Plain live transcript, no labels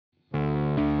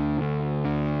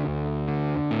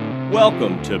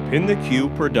Welcome to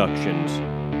PintheQ Productions.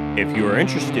 If you are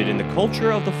interested in the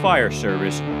culture of the fire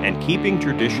service and keeping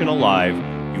tradition alive,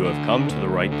 you have come to the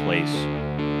right place.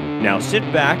 Now sit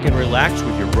back and relax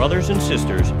with your brothers and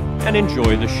sisters and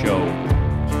enjoy the show.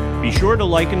 Be sure to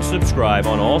like and subscribe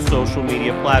on all social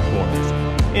media platforms,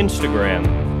 Instagram,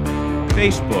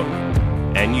 Facebook,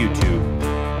 and YouTube.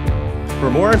 For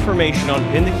more information on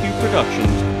PintheQ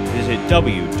Productions, visit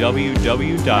www.pintheq.com.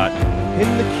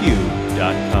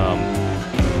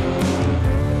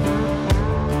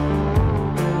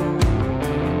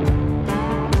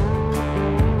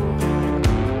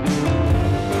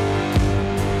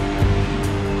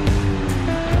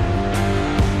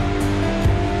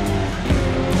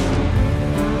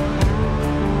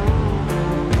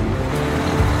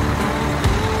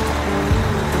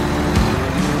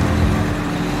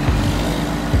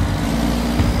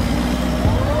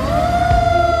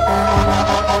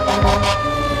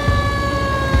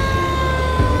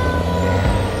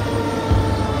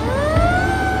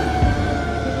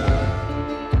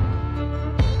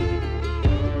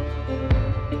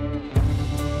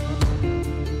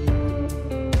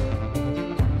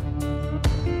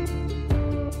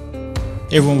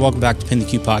 Hey everyone, welcome back to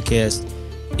PintheQ Podcast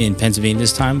in Pennsylvania.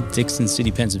 This time, Dickson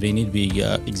City, Pennsylvania, to be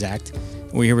exact.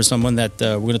 We're here with someone that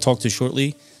we're going to talk to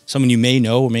shortly. Someone you may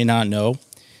know or may not know,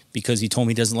 because he told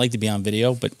me he doesn't like to be on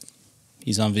video, but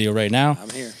he's on video right now. I'm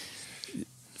here.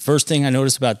 First thing I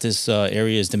noticed about this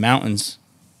area is the mountains,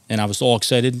 and I was all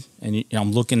excited. And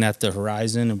I'm looking at the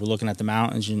horizon, and we're looking at the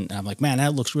mountains, and I'm like, man,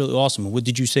 that looks really awesome. And what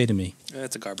did you say to me?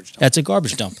 That's a garbage dump. That's a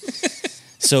garbage dump.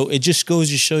 So it just goes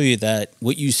to show you that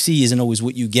what you see isn't always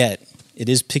what you get. It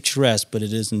is picturesque, but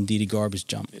it is indeed a garbage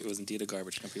dump. It was indeed a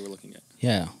garbage dump we were looking at.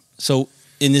 Yeah. So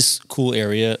in this cool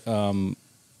area,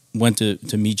 went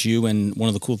to meet you, and one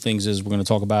of the cool things is we're going to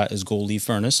talk about is gold leaf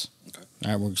furnace. Okay.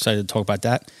 All right, we're excited to talk about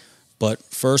that. But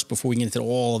first, before we get into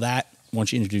all of that, why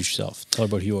don't you introduce yourself? Tell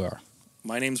everybody who you are.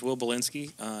 My name's Will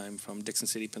Bilinski. I'm from Dickson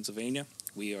City, Pennsylvania.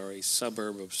 We are a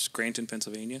suburb of Scranton,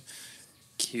 Pennsylvania.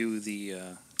 Cue the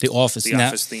office. the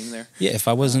office theme there. Yeah, if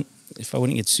I wouldn't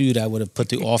get sued, I would have put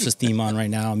the office theme on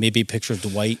right now. Maybe a picture of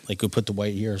Dwight, like we put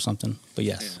Dwight here or something. But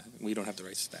yes, Yeah, we don't have the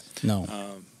rights to that. no.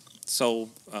 So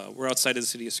we're outside of the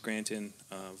city of Scranton,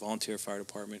 volunteer fire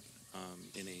department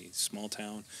in a small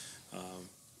town.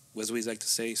 As we like to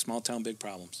say, small town, big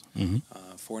problems.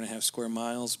 4.5 square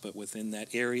miles, but within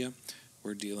that area,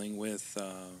 we're dealing with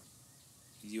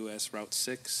U.S. Route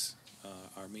 6,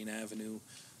 our main avenue,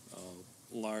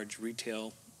 large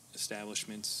retail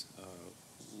establishments,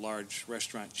 large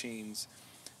restaurant chains,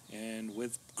 and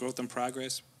with growth and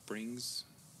progress brings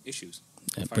issues.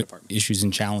 The fire department. Issues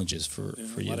and challenges for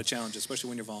A you. lot of challenges, especially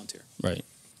when you're volunteer. Right.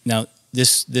 Now,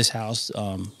 this house,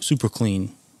 super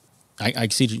clean. I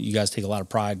see that you guys take a lot of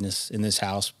pride in this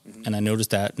house, and I noticed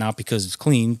that not because it's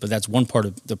clean, but that's one part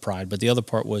of the pride. But the other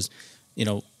part was,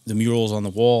 the murals on the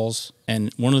walls.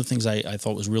 And one of the things I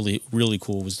thought was really, really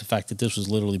cool was the fact that this was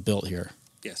literally built here.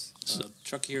 Yes.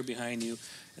 Truck here behind you,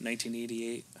 a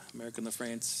 1988 American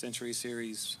LaFrance Century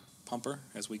Series pumper,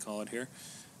 as we call it here.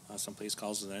 Some place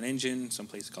calls it an engine, some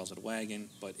place calls it a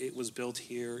wagon, but it was built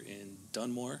here in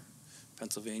Dunmore,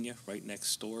 Pennsylvania, right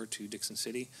next door to Dickson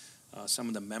City. Some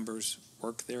of the members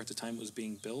worked there at the time it was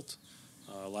being built.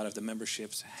 A lot of the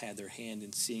memberships had their hand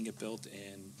in seeing it built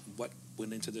and what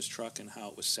went into this truck and how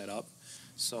it was set up.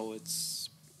 So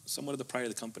it's somewhat of the pride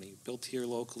of the company. Built here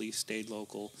locally, stayed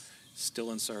local,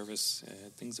 still in service.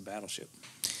 Thing's a battleship.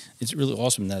 It's really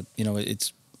awesome that,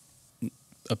 it's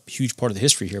a huge part of the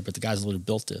history here, but the guys literally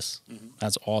built this.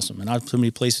 That's awesome. And not so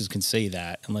many places can say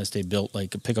that unless they built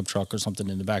like a pickup truck or something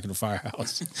in the back of the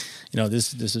firehouse.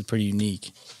 This is pretty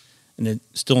unique. And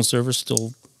it's still in service,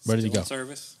 still ready to go. Still in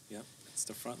service, yep. It's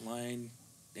the front line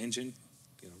engine,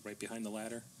 right behind the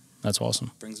ladder. That's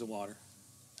awesome. Brings the water.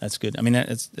 That's good. I mean,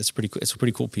 it's pretty cool. It's a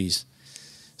pretty cool piece.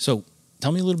 So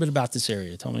tell me a little bit about this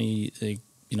area. Tell me,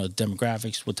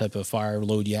 demographics, what type of fire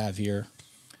load you have here.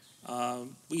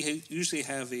 We usually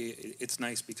have it's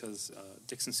nice because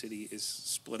Dickson City is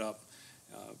split up.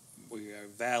 We are a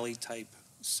valley-type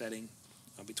setting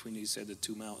between, you said, the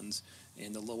two mountains,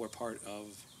 and the lower part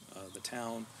of the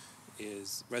town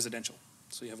is residential.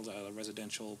 So you have a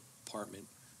residential apartment,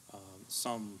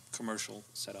 some commercial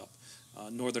set up.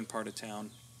 Northern part of town,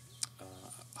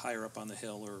 higher up on the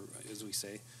hill, or as we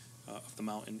say, of the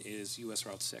mountain, is U.S.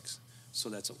 Route 6. So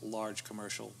that's a large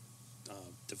commercial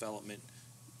development,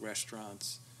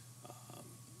 restaurants,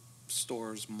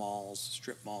 stores, malls,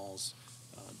 strip malls,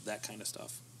 that kind of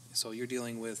stuff. So you're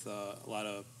dealing with a lot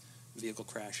of vehicle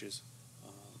crashes,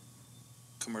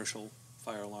 commercial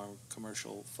fire alarm,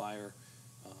 commercial fire,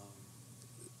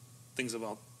 things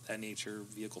about that nature,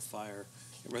 vehicle fire,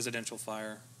 residential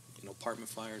fire, apartment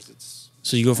fires.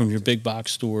 So you go from your big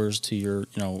box stores to your,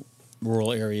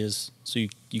 rural areas. So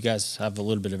you guys have a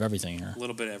little bit of everything here. A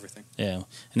little bit of everything. Yeah,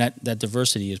 and that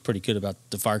diversity is pretty good about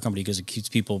the fire company because it keeps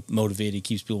people motivated,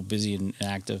 keeps people busy and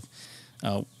active.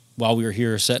 While we were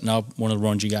here setting up, one of the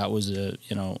runs you got was a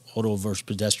auto versus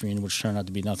pedestrian, which turned out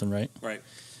to be nothing, right? Right.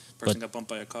 Person got bumped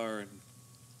by a car and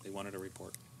they wanted a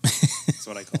report. That's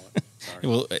what I call it. Sorry.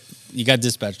 Well, you got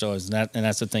dispatched always, and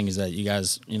that's the thing is that you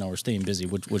guys are staying busy,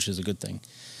 which is a good thing.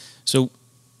 So,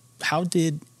 how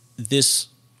did this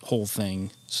whole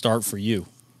thing start for you?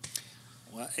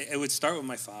 Well, it would start with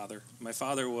my father. My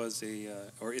father was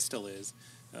or it still is,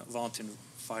 a volunteer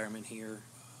fireman here.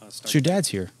 So your dad's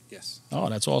here? Yes. Oh,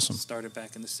 that's awesome. Started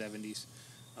back in the 70s,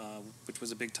 which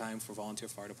was a big time for volunteer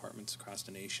fire departments across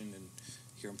the nation and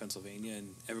here in Pennsylvania,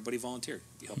 and everybody volunteered.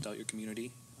 You helped out your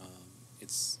community.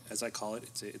 It's, as I call it,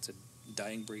 it's a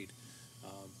dying breed.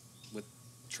 With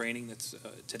training that's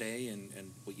today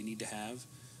and what you need to have,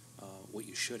 what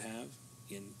you should have,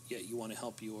 and yet you want to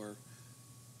help your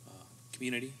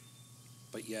community,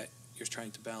 but yet you're trying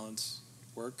to balance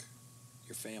work,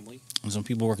 your family. And some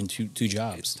people working two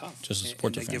jobs. It's tough. Just to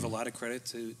support their family. I give a lot of credit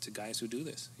to guys who do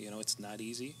this. It's not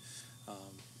easy.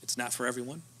 It's not for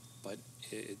everyone, but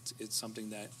it's something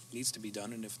that needs to be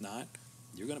done, and if not,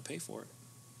 you're going to pay for it.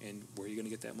 And where are you going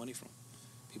to get that money from?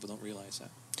 People don't realize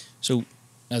that. So,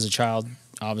 as a child,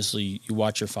 obviously, you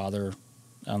watch your father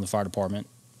on the fire department.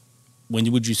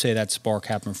 When would you say that spark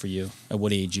happened for you? At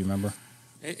what age, do you remember?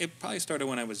 It probably started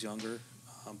when I was younger,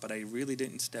 but I really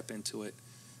didn't step into it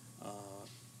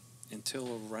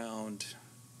until around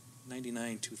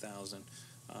 99, 2000.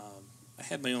 I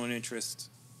had my own interests.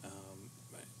 I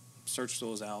searched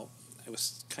those out. I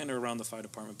was kind of around the fire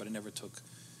department, but I never took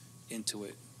into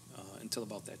it until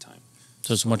about that time.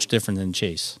 So it's much different than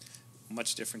Chase.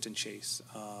 Much different than Chase.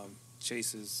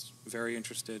 Chase is very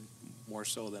interested, more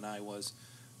so than I was,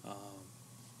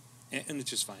 and it's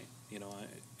just fine.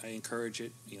 I encourage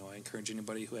it. I encourage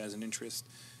anybody who has an interest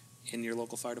in your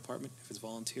local fire department, if it's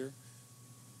volunteer,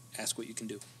 ask what you can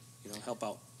do. Help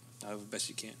out the best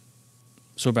you can.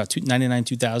 So about 99,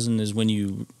 2000 is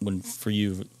when for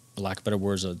you, for lack of better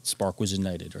words, a spark was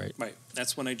ignited, right? Right.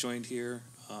 That's when I joined here.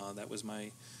 That was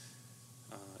my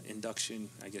induction,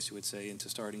 I guess you would say, into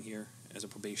starting here as a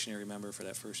probationary member for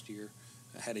that first year.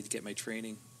 I had to get my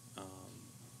training,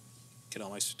 get all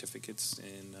my certificates,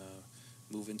 and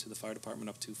move into the fire department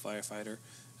up to firefighter.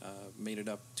 Made it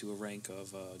up to a rank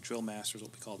of drill master, is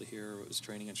what we called it here. It was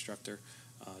training instructor.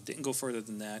 Didn't go further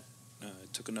than that.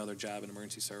 Took another job in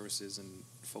emergency services and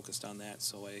focused on that.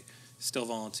 So I still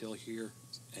volunteer here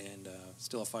and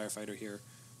still a firefighter here.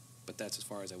 But that's as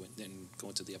far as I went. Didn't go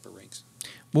into the upper ranks.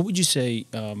 What would you say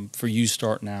for you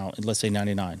starting out, let's say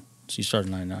 99. So you started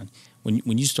in 99.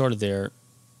 When you started there,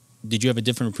 did you have a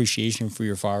different appreciation for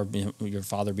your father being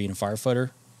a firefighter?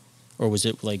 Or was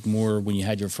it like more when you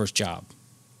had your first job?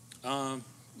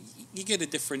 You get a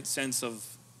different sense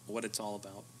of what it's all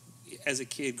about. As a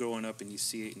kid growing up and you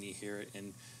see it and you hear it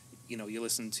and, you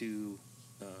listen to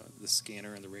the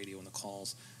scanner and the radio and the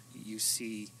calls, you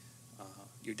see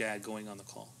your dad going on the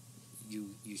call.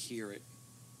 You hear it,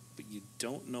 but you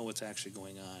don't know what's actually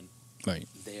going on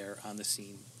there on the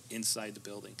scene, inside the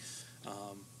building.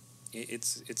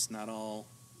 It's not all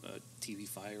TV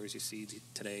fires you see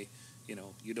today.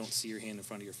 You don't see your hand in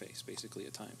front of your face, basically,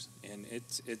 at times. And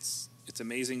it's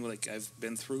amazing. Like, I've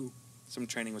been through some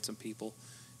training with some people,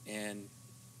 and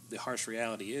the harsh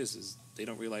reality is they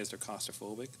don't realize they're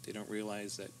claustrophobic. They don't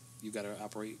realize that you got to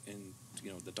operate in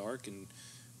the dark and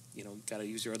got to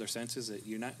use your other senses. That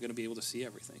you're not going to be able to see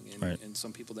everything. And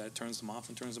some people that turns them off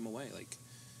and turns them away. Like,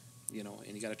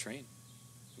 and you got to train.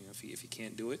 If you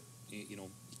can't do it, you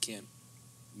can't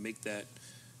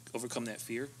overcome that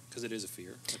fear, because it is a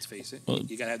fear. Let's face it. Well,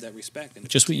 you got to have that respect. And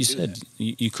just what you said.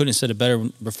 You couldn't have said it better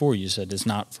before. You said it's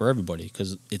not for everybody,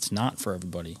 because it's not for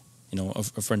everybody. A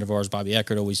friend of ours, Bobby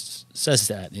Eckert, always says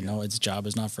that. Its job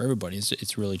is not for everybody.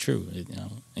 It's really true.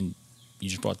 And you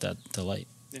just brought that to light.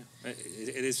 Yeah,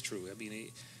 it is true. I mean,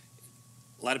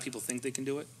 a lot of people think they can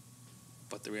do it,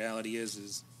 but the reality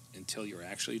is until you're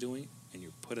actually doing it and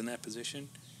you're put in that position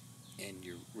and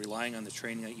you're relying on the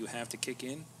training that you have to kick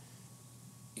in,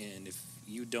 and if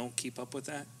you don't keep up with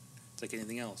that, it's like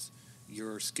anything else.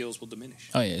 Your skills will diminish.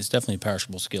 Oh, yeah, it's definitely a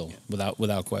perishable skill,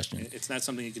 without question. It's not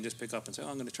something you can just pick up and say,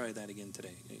 I'm going to try that again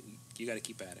today. You got to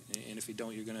keep at it. And if you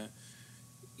don't, you're going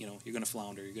to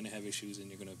flounder. You're going to have issues, and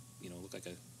you're going to, look like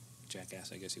a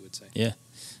jackass, I guess you would say. Yeah.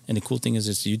 And the cool thing is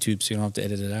it's YouTube, so you don't have to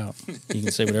edit it out. You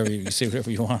can say whatever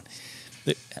you want.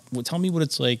 Well, tell me what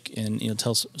it's like, and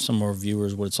tell some of our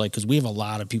viewers what it's like, because we have a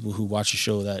lot of people who watch the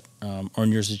show that are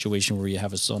in your situation where you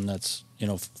have a son that's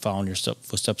following your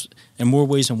footsteps in more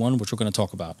ways than one, which we're going to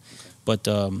talk about. Okay. But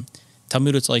tell me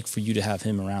what it's like for you to have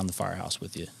him around the firehouse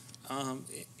with you.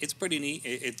 It's pretty neat.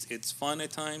 It's fun at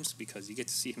times because you get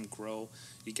to see him grow.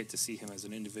 You get to see him as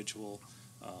an individual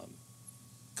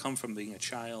come from being a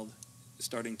child,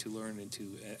 starting to learn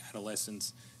into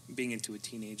adolescence, being into a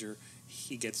teenager.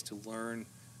 He gets to learn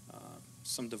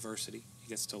some diversity. He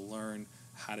gets to learn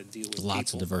how to deal with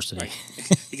Lots people. of diversity.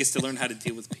 Right. He gets to learn how to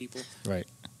deal with people. Right.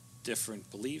 Different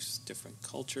beliefs, different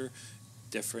culture,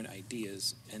 different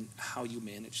ideas, and how you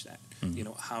manage that.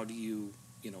 Mm-hmm. How do you,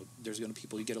 there's going to be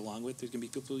people you get along with. There's going to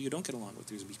be people you don't get along with.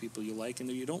 There's going to be people you like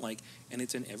and you don't like. And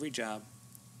it's in every job,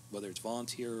 whether it's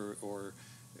volunteer or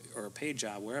a paid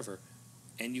job, wherever.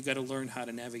 And you got to learn how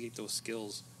to navigate those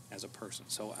skills as a person.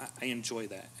 So I enjoy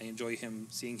that. I enjoy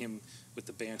seeing him with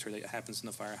the banter that happens in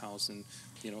the firehouse. And,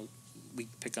 we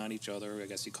pick on each other, I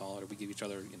guess you call it, or we give each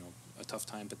other, a tough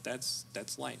time. But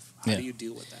that's life. How do you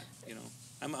deal with that?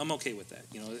 I'm okay with that.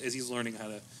 As he's learning how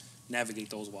to navigate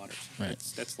those waters. Right.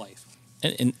 That's life.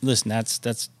 And listen,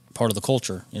 that's part of the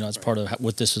culture. It's Right. part of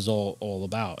what this is all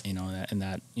about.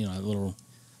 That little,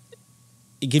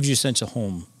 it gives you a sense of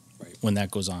home. Right. When that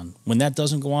goes on. When that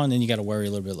doesn't go on, then you got to worry a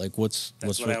little bit. Like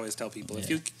That's what I always tell people. Yeah. If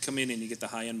you come in and you get the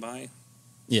high and by,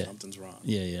 Yeah. something's wrong.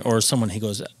 Yeah. Or someone, he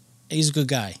goes, he's a good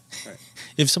guy. Right.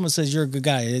 If someone says you're a good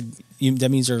guy, that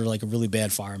means they're like a really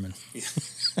bad fireman. Yeah.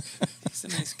 He's a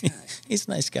nice guy. He's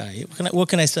a nice guy. What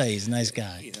can I say? He's a nice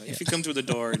guy. If you come through the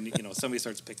door and somebody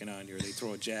starts picking on you, or they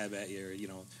throw a jab at you, or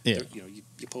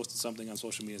you posted something on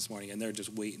social media this morning, and they're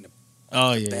just waiting to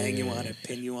bang you on it,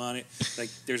 pin you on it. Like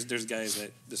there's guys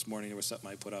that this morning there was something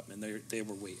I put up, and they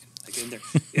were waiting. Like in there,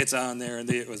 it's on there, and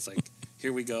it was like,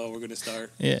 here we go, we're going to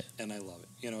start. Yeah. And I love it.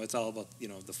 It's all about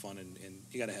the fun, and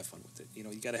you got to have fun with it. You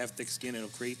got to have thick skin. It'll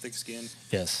create thick skin.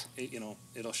 Yes.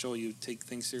 It'll show you take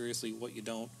things seriously, what you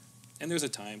don't. And there's a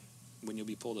time when you'll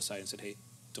be pulled aside and said, hey,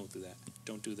 don't do that.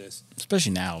 Don't do this.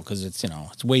 Especially now, because it's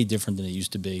it's way different than it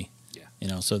used to be.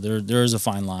 Yeah. So there is a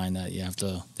fine line that you have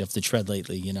to tread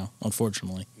lately.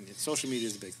 Unfortunately. Social media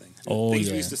is a big thing. Oh, things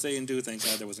yeah. we used to say and do. Thank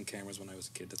God there wasn't cameras when I was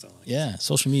a kid. That's all I Yeah,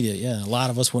 social media. Yeah, a lot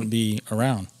of us wouldn't be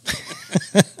around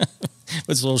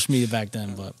with social media back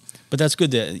then. But that's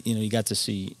good that you get to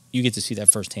see that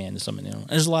firsthand. Something And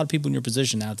there's a lot of people in your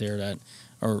position out there that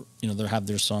are they have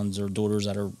their sons or daughters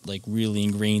that are like really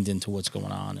ingrained into what's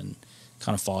going on and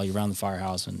kind of follow you around the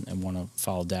firehouse and want to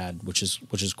follow dad, which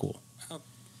is cool.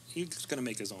 He's going to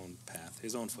make his own path,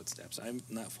 his own footsteps. I'm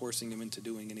not forcing him into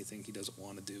doing anything he doesn't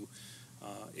want to do.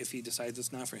 If he decides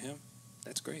it's not for him,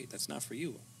 that's great. That's not for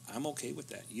you. I'm okay with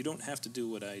that. You don't have to do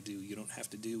what I do. You don't have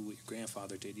to do what your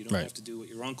grandfather did. You don't have to do what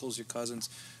your uncles, your cousins,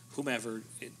 whomever.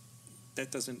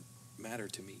 That doesn't matter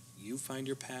to me. You find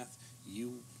your path.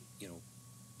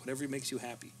 Whatever makes you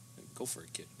happy. Go for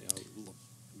it, kid.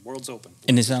 World's open.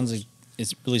 And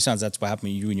it really sounds that's what happened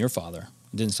to you and your father.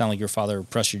 It didn't sound like your father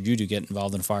pressured you to get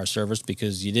involved in fire service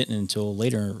because you didn't until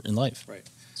later in life. Right.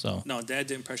 So no, Dad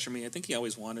didn't pressure me. I think he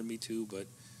always wanted me to, but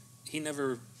he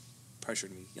never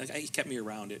pressured me. He kept me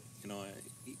around it.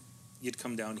 You'd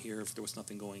come down here if there was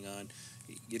nothing going on.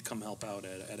 You'd come help out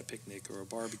at a picnic or a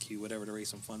barbecue, whatever, to raise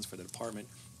some funds for the department.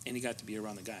 And he got to be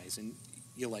around the guys, and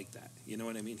you like that. You know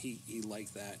what I mean? He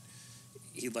liked that.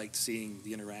 He liked seeing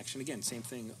the interaction. Again, same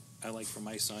thing I like for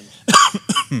my son.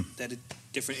 That a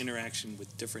different interaction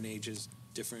with different ages,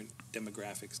 different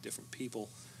demographics, different people,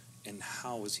 and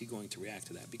how is he going to react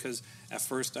to that? Because at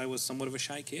first I was somewhat of a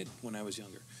shy kid when I was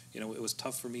younger. It was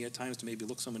tough for me at times to maybe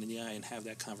look someone in the eye and have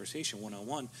that conversation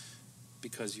one-on-one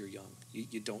because you're young.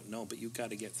 You don't know, but you got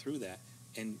to get through that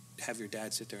and have your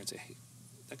dad sit there and say, hey,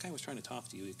 that guy was trying to talk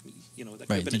to you. That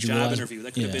could have been a job interview.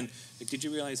 That could have been, did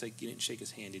you realize, you didn't shake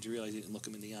his hand? Did you realize you didn't look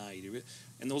him in the eye?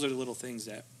 And those are the little things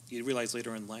that you realize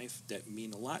later in life that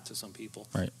mean a lot to some people.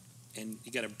 Right. And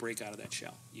you got to break out of that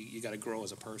shell. You got to grow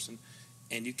as a person.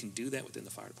 And you can do that within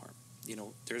the fire department.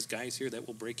 There's guys here that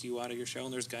will break you out of your shell,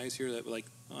 and there's guys here that are like,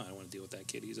 oh, I don't want to deal with that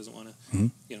kid. He doesn't want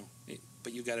to,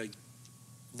 but you got to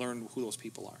learn who those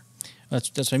people are.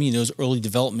 That's what I mean. Those early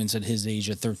developments at his age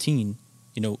at 13,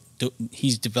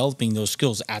 he's developing those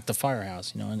skills at the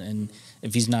firehouse, and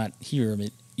if he's not here,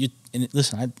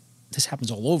 listen, this happens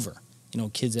all over.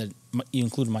 Kids that,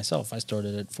 including myself, I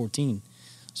started at 14.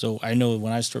 So I know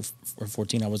when I started at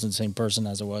 14, I wasn't the same person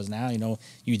as I was now.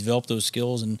 You develop those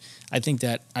skills, and I think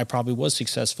that I probably was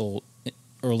successful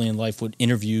early in life with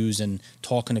interviews and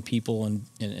talking to people, and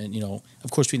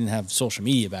of course we didn't have social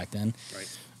media back then.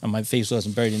 Right. My face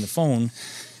wasn't buried in the phone.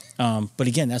 But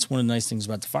again, that's one of the nice things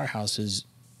about the firehouse is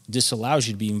this allows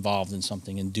you to be involved in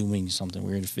something and doing something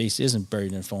where your face isn't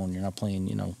buried in a phone. You're not playing,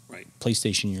 Right.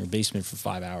 PlayStation in your basement for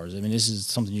 5 hours. I mean, this is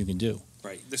something you can do.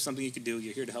 Right. There's something you can do.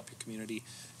 You're here to help your community.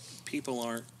 People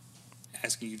aren't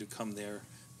asking you to come there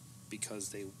because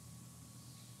they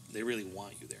really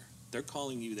want you there. They're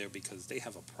calling you there because they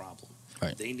have a problem.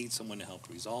 Right. They need someone to help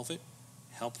resolve it,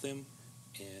 help them,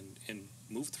 and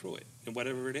move through it, and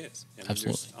whatever it is. I mean,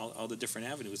 Absolutely. There's all the different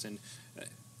avenues, and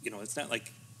it's not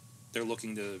like they're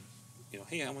looking to,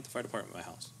 hey, I want the fire department in my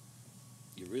house.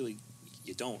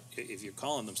 You don't. If you're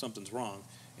calling them, something's wrong.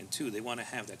 And two, they want to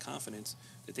have that confidence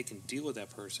that they can deal with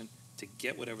that person to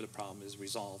get whatever the problem is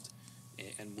resolved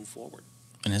and move forward.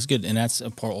 And that's good. And that's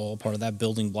all part of that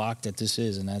building block that this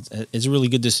is. And it's really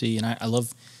good to see. And I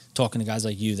love talking to guys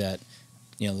like you that,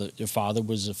 your father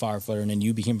was a firefighter and then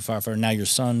you became a firefighter. Now your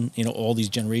son, all these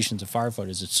generations of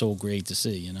firefighters. It's so great to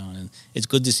see, and it's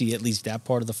good to see at least that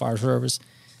part of the fire service,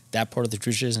 that part of the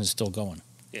tradition is still going.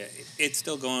 Yeah, it's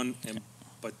still going,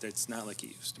 but it's not like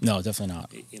it used to be. No, definitely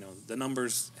not. The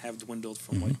numbers have dwindled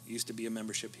from what used to be a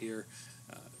membership here.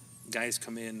 Guys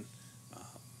come in.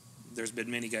 There's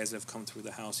been many guys that have come through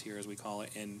the house here, as we call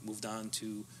it, and moved on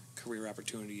to career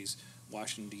opportunities.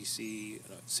 Washington, D.C.,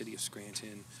 city of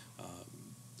Scranton,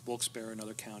 Wilkes-Barre,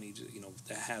 another county,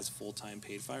 that has full-time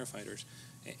paid firefighters,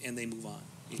 and they move on.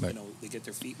 Right. They get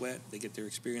their feet wet, they get their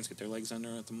experience, get their legs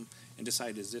under them, and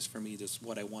decide, is this for me? This is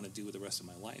what I want to do with the rest of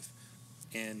my life.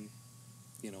 And,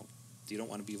 you don't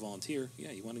want to be a volunteer.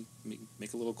 Yeah, you want to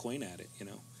make a little coin at it,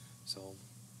 So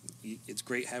it's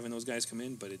great having those guys come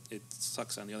in, but it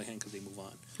sucks on the other hand because they move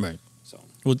on. Right. So,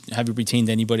 well, have you retained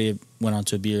anybody that went on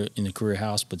to be in the career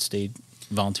house but stayed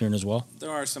volunteering as well? There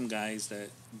are some guys that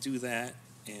do that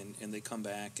and they come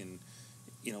back and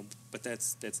but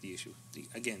that's the issue.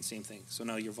 Again, same thing. So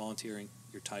now you're volunteering,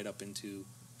 you're tied up into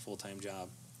full-time job,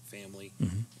 family,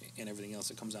 and everything else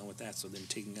that comes on with that. So then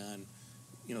taking on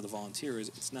the volunteers,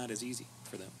 it's not as easy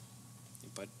for them.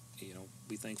 But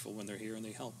be thankful when they're here and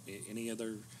they help.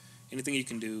 Anything you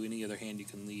can do, any other hand you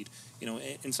can lead,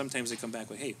 and sometimes they come back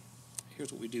with, hey,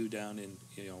 here's what we do down in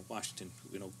Washington.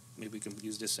 Maybe we can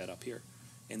use this setup here,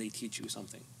 and they teach you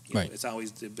something. Right. It's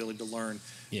always the ability to learn.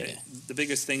 Yeah. The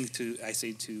biggest thing to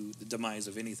the demise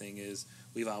of anything is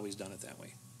we've always done it that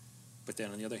way. But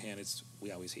then on the other hand,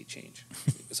 we always hate change.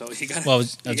 So you got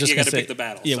to pick the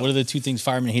battle. Yeah. So, what are the two things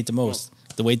firemen hate the most?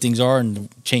 The way things are and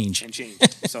change. And change.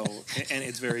 So and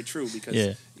it's very true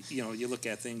because you look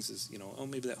at things as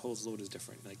maybe that hose load is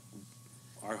different. Like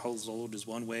our hose load is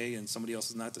one way and somebody else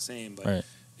is not the same, but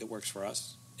it works for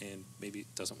us. And maybe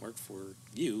it doesn't work for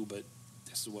you, but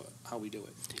this is how we do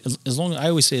it. As long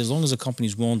as a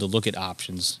company's willing to look at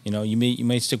options, you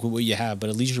may stick with what you have, but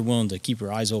at least you're willing to keep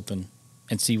your eyes open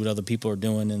and see what other people are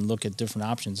doing and look at different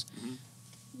options. Mm-hmm.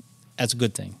 That's a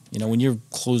good thing. When you're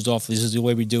closed off, this is the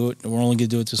way we do it, and we're only going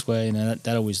to do it this way, and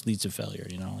that always leads to failure.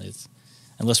 It's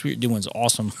unless what you're doing is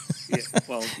awesome. Yeah,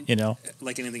 well,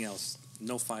 like anything else,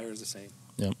 no fire is the same.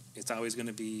 Yep. It's always going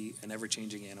to be an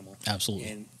ever-changing animal. Absolutely.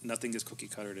 And nothing is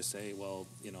cookie-cutter to say, well,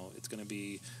 it's going to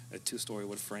be a 2-story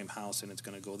wood frame house, and it's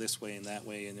going to go this way and that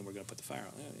way, and then we're going to put the fire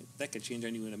on. That could change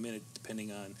on you in a minute,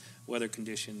 depending on weather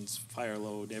conditions, fire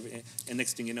load, and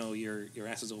next thing you know, your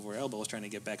ass is over elbows trying to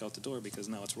get back out the door because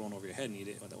now it's rolling over your head, and you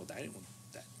didn't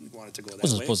want it to go that way.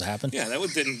 Wasn't supposed to happen. Yeah,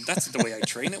 that's the way I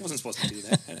train. It wasn't supposed to do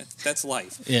that. That's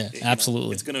life. Yeah,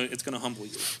 absolutely. It's gonna humble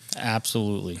you.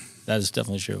 Absolutely, that is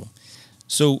definitely true.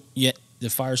 So, the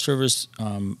fire service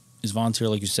is volunteer,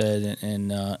 like you said,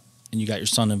 and you got your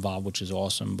son involved, which is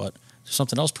awesome. But there's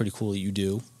something else pretty cool that you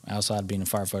do outside of being a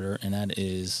firefighter, and that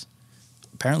is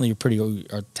apparently you're pretty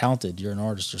talented. You're an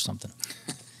artist or something.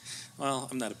 Well,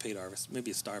 I'm not a paid artist.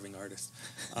 Maybe a starving artist.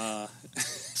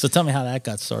 So tell me how that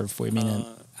got started for you.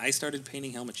 I started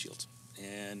painting helmet shields,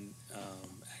 and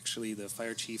actually the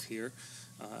fire chief here,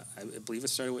 I believe it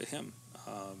started with him,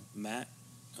 Matt.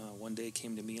 One day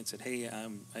came to me and said, hey,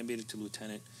 I made it to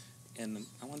lieutenant, and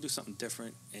I want to do something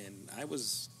different. And I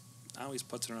was always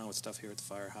putzing around with stuff here at the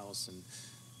firehouse and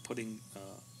putting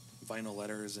vinyl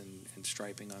letters and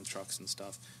striping on trucks and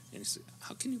stuff. And he said,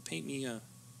 how can you paint me a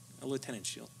lieutenant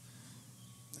shield?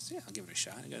 I said, yeah, I'll give it a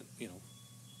shot. I got,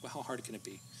 well, how hard can it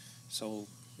be? So,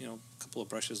 a couple of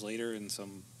brushes later and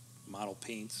some model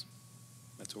paints,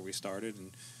 that's where we started.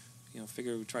 And,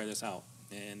 figured we'd try this out.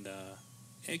 And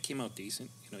it came out decent.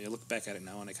 You look back at it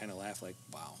now and I kind of laugh like,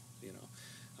 wow,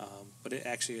 But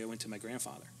I went to my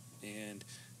grandfather, and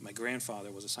my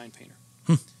grandfather was a sign painter.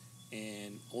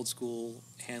 And old school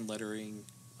hand lettering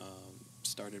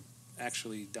started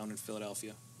actually down in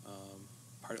Philadelphia.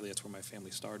 Partly that's where my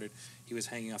family started. He was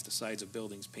hanging off the sides of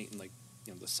buildings, painting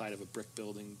the side of a brick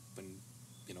building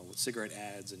with cigarette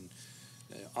ads and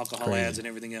alcohol ads and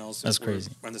everything else. That's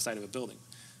crazy. On the side of a building.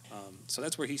 So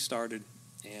that's where he started,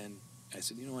 and I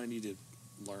said, you know what, I need to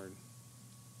learn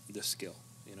this skill,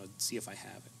 see if I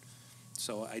have it.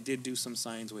 So I did do some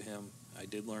signs with him. I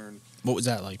did learn. What was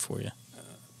that like for you?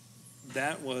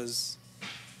 That was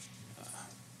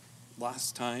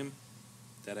lost time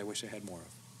that I wish I had more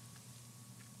of.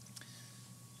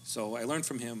 So I learned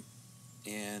from him,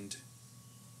 and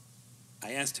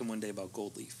I asked him one day about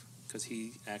gold leaf, because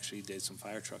he actually did some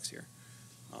fire trucks here.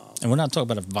 And we're not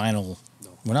talking about a vinyl.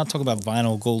 No. We're not talking about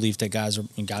vinyl gold leaf that guys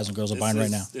and girls are buying right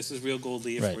now. This is real gold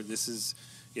leaf. Right. Where this is,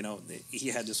 he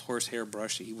had this horsehair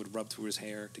brush that he would rub through his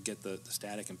hair to get the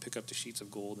static and pick up the sheets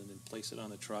of gold and then place it on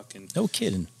the truck. And no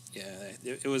kidding. yeah,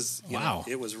 it was. Wow.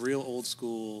 It was real old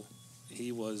school.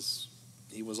 He was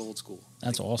old school.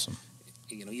 That's awesome.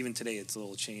 Even today it's a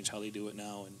little changed how they do it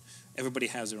now, and everybody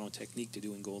has their own technique to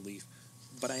doing gold leaf.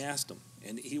 But I asked him,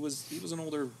 and he was an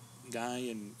older guy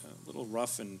and a little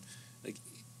rough, and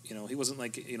he wasn't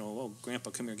like, oh, Grandpa,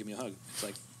 come here, give me a hug. It's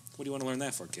like, what do you want to learn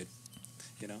that for, kid?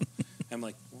 I'm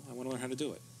like, well, I want to learn how to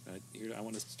do it. I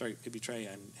want to start maybe try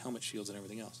on helmet shields and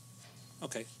everything else.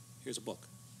 Okay, here's a book.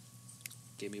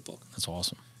 Gave me a book. That's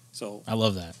awesome. So I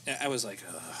love that. I was like,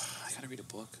 I gotta read a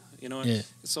book, Yeah.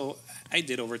 So I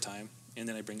did over time, and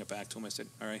then I bring it back to him. I said,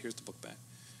 all right, here's the book back.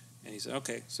 And he said,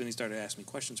 okay. So then he started asking me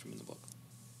questions from in the book,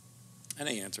 and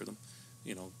I answered them.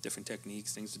 Different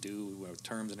techniques, things to do,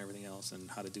 terms and everything else, and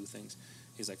how to do things.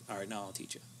 He's like, all right, now I'll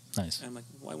teach you. Nice. And I'm like,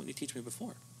 why wouldn't you teach me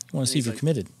before? I want to see if you're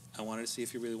committed. I wanted to see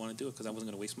if you really want to do it, because I wasn't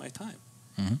going to waste my time.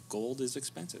 Mm-hmm. Gold is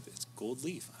expensive. It's gold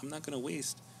leaf. I'm not going to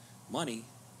waste money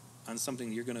on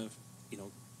something you're going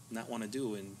to, not want to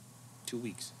do in 2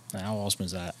 weeks. How awesome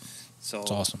is that? So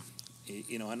it's awesome.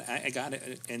 And I got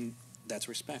it, and that's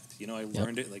respect. I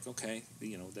learned it. Like, okay,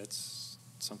 that's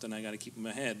something I got to keep in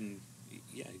my head. And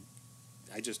yeah,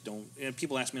 I just don't. And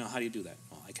people ask me, how do you do that?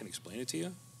 Well, I can explain it to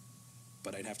you,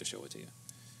 but I'd have to show it to you.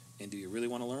 And do you really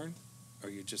want to learn, or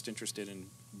are you just interested in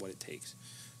what it takes?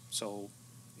 So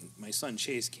my son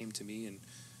Chase came to me, and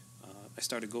I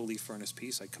started Gold Leaf Furnace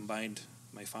Piece. I combined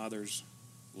my father's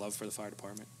love for the fire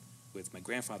department with my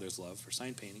grandfather's love for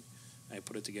sign painting. I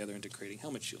put it together into creating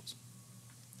helmet shields.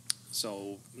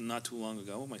 So not too long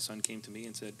ago, my son came to me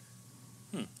and said,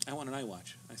 I want an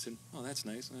iWatch. I said, oh, that's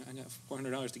nice. I got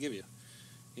 $400 to give you.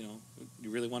 You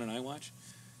really want an iWatch?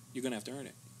 You're going to have to earn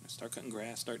it. I start cutting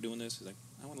grass, start doing this. He's like,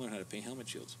 I want to learn how to paint helmet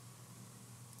shields.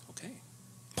 Okay.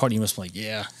 Part of you must be like,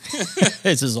 yeah,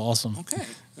 this is awesome. Okay.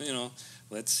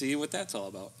 Let's see what that's all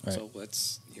about. Right. So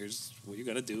here's what you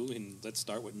got to do, and let's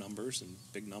start with numbers and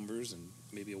big numbers and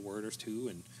maybe a word or two,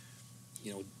 and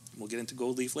we'll get into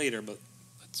gold leaf later, but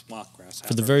let's walk grass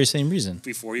for the very same reason.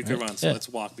 Before you could run. So let's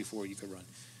walk before you could run.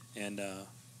 And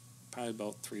probably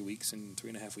about 3 weeks and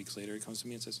 3.5 weeks later, he comes to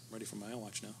me and says, I'm ready for my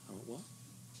iWatch now. I went, what?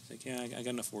 He's like, yeah, I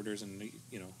got enough orders, and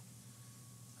I'm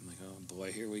like, oh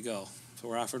boy, here we go. So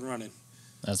we're off and running.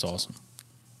 That's awesome.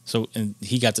 So, and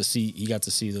he got to see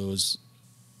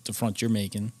the front you're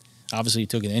making. Obviously, he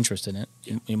took an interest in it.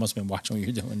 Yeah. He must have been watching what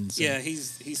you're doing. So. Yeah,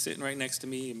 he's sitting right next to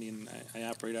me. I mean, I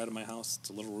operate out of my house. It's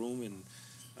a little room, and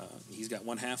he's got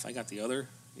one half. I got the other.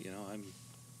 I'm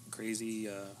crazy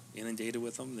inundated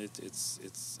with them.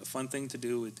 It's a fun thing to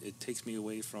do. It takes me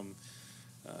away from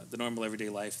the normal everyday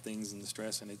life things and the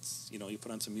stress. And it's you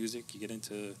put on some music. You get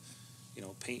into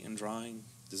paint and drawing,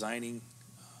 designing.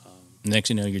 Next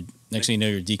thing you know,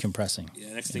 you're decompressing.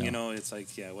 Yeah, next thing you know, it's like,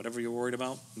 whatever you're worried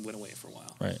about went away for a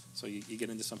while. Right. So you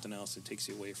get into something else. It takes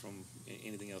you away from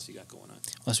anything else you got going on.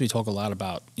 Plus, we talk a lot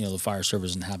about the fire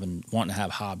service and wanting to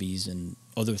have hobbies and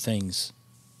other things,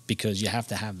 because you have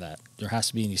to have that. There has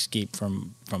to be an escape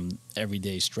from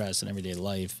everyday stress and everyday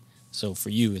life. So for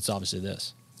you, it's obviously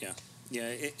this. Yeah,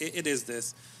 it is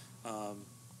this. Do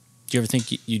you ever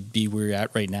think you'd be where you're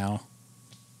at right now,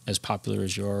 as popular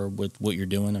as you are with what you're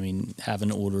doing? I mean,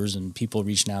 having orders and people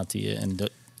reaching out to you,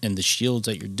 and the shields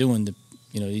that you're doing,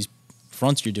 these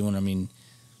fronts you're doing. I mean,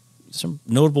 some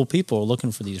notable people are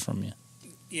looking for these from you.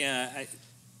 Yeah,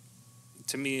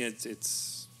 to me,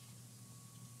 it's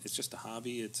just a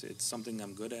hobby. It's something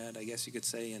I'm good at, I guess you could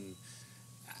say, and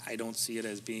I don't see it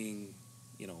as being,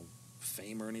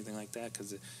 fame or anything like that.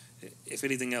 Because if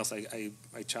anything else, I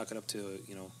chalk it up to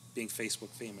being Facebook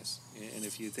famous. And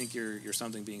if you think you're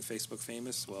something being Facebook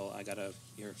famous, well, I gotta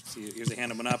here's a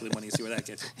hand of Monopoly money. See where that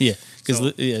gets you. Yeah,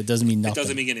 because it doesn't mean nothing. It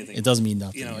doesn't mean anything. It doesn't mean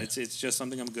nothing. It's just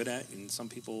something I'm good at, and some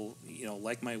people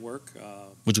like my work.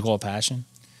 Would you call it passion?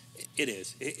 It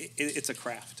is. It's a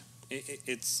craft.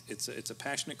 It's a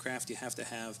passionate craft. You have to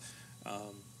have,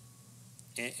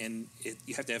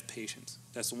 you have to have patience.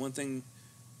 That's the one thing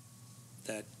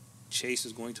that Chase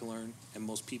is going to learn, and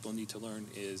most people need to learn,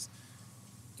 is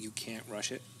you can't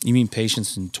rush it. You mean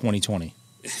patience in 2020?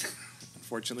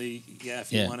 Unfortunately, yeah.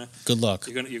 If you want to, good luck.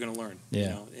 You're gonna learn. Yeah. You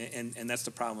know? And that's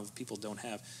the problem of people don't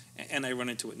have. And I run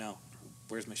into it now.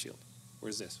 Where's my shield?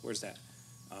 Where's this? Where's that?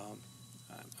 I'm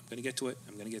gonna get to it.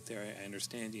 I'm gonna get there. I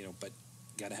understand. You know, but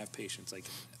gotta have patience. Like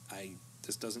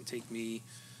this doesn't take me.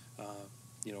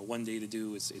 You know, one day to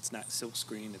do. It's not silk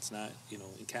screen. It's not, you know,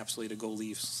 encapsulated gold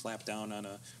leaf slapped down on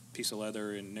a piece of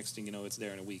leather, and next thing you know, it's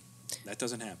there in a week. That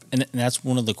doesn't happen. And that's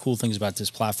one of the cool things about this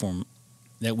platform,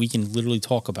 that we can literally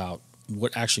talk about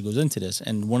what actually goes into this.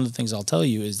 And one of the things I'll tell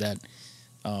you is that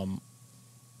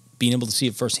being able to see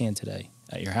it firsthand today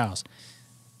at your house,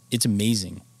 it's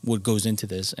amazing what goes into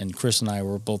this. And Chris and I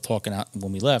were both talking out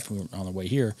when we left, we were on the way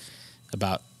here,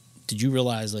 about, did you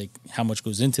realize like how much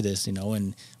goes into this, you know?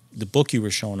 And the book you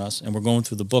were showing us, and we're going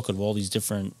through the book of all these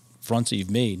different fronts that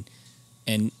you've made.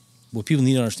 And what people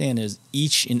need to understand is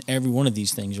each and every one of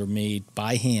these things are made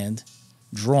by hand,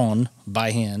 drawn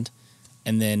by hand,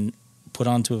 and then put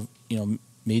onto, you know,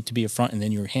 made to be a front, and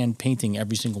then you're hand painting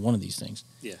every single one of these things.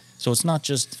 Yeah. So it's not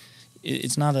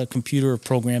a computer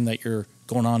program that you're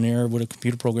going on there with a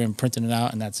computer program, printing it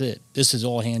out, and that's it. This is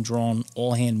all hand drawn,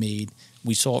 all handmade.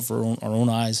 We saw it for our own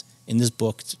eyes in this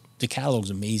book. The catalog's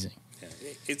amazing. Yeah.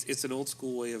 It's an old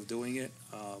school way of doing it.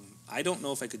 I don't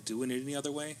know if I could do it any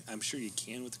other way. I'm sure you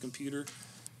can with the computer,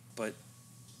 but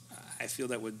I feel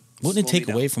that would. Wouldn't it take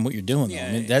away from what you're doing, though? Yeah,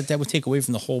 I mean, that would take away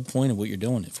from the whole point of what you're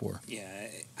doing it for. Yeah,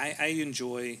 I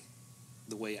enjoy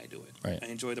the way I do it. Right. I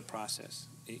enjoy the process.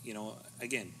 You know,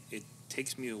 again, it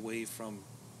takes me away from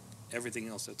everything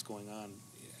else that's going on,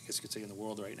 I guess you could say, in the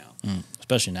world right now.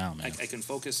 Especially now, man. I can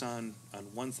focus on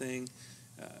one thing.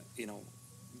 You know,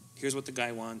 here's what the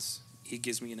guy wants. He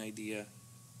gives me an idea.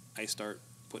 I start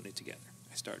putting it together.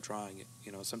 I start drawing it.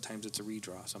 You know, sometimes it's a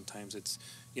redraw. Sometimes it's,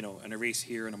 you know, an erase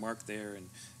here and a mark there. And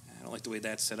I don't like the way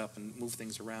that's set up, and move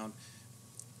things around.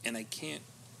 And I can't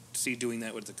see doing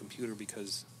that with the computer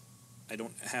because I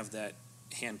don't have that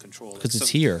hand control. Because it's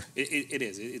here. It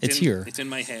is. It's here. It's in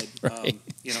my head. Right.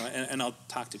 You know, and I'll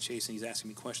talk to Chase, and he's asking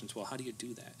me questions. Well, how do you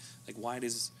do that? Like, why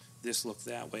does this look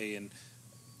that way? And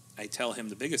I tell him,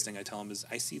 the biggest thing I tell him is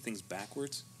I see things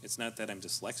backwards. It's not that I'm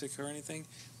dyslexic or anything,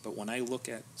 but when I look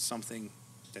at something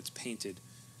that's painted,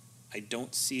 I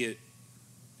don't see it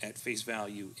at face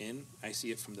value in. I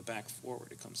see it from the back forward.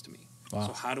 It comes to me. Wow.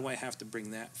 So how do I have to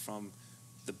bring that from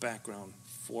the background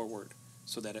forward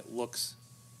so that it looks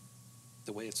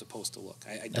the way it's supposed to look?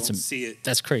 I don't see it.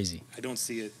 That's crazy. I don't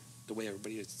see it the way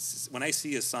everybody is. When I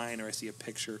see a sign or I see a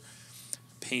picture,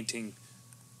 painting,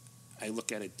 I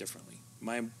look at it differently.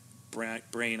 My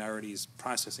brain already is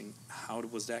processing, how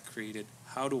was that created?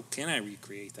 Can I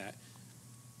recreate that?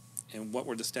 And what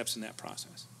were the steps in that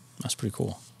process? That's pretty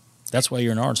cool. That's why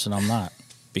you're an artist and I'm not,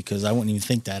 because I wouldn't even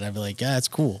think that. I'd be like, yeah, that's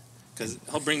cool. Because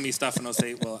he'll bring me stuff and I'll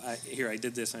say, well, I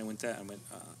did this and I went that. I went,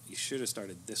 you should have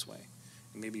started this way.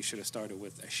 And maybe you should have started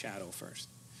with a shadow first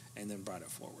and then brought it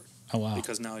forward. Oh, wow.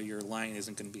 Because now your line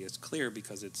isn't going to be as clear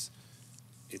because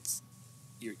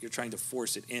you're trying to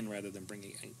force it in rather than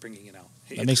bringing it out.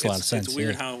 That makes a lot of sense. It's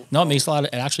weird how... No,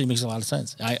 it actually makes a lot of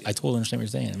sense. I totally understand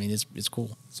what you're saying. I mean, it's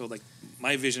cool. So, like,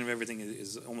 my vision of everything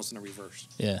is almost in a reverse.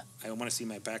 Yeah. I want to see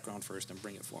my background first and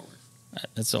bring it forward.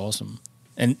 That's awesome.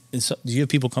 And so, do you have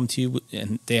people come to you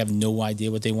and they have no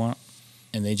idea what they want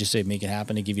and they just say, make it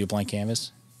happen, and give you a blank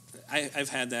canvas? I've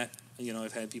had that. You know,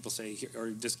 I've had people say,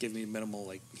 or just give me minimal,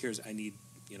 like, I need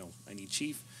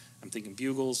chief. I'm thinking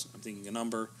bugles. I'm thinking a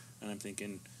number. And I'm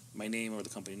thinking my name or the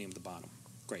company name at the bottom.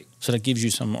 Great. So that gives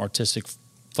you some artistic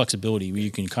flexibility where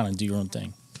you can kind of do your own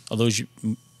thing. Are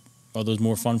those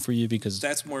more fun for you? Because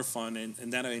that's more fun,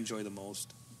 and that I enjoy the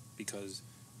most because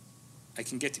I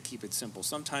can get to keep it simple.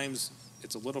 Sometimes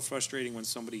it's a little frustrating when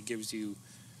somebody gives you,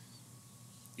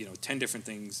 10 different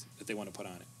things that they want to put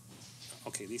on it.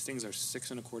 Okay, these things are 6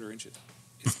 1/4 inches.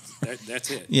 That's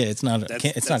it. Yeah, it's not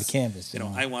a canvas.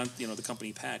 I want the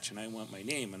company patch, and I want my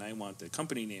name, and I want the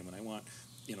company name, and I want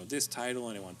this title,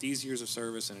 and I want these years of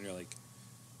service, and you're like,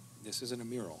 this isn't a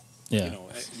mural. Yeah.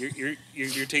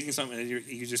 You're taking something and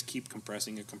you just keep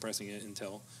compressing it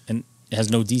until, and it has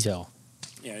no detail.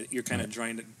 Yeah, you're kind of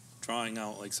drawing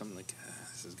out like something like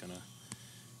this is gonna,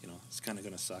 it's kind of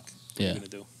gonna suck. What are you gonna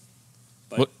do?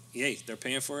 But yay, they're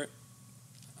paying for it.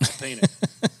 I'll paint it.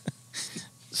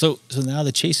 So now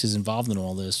that Chase is involved in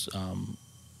all this,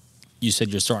 you said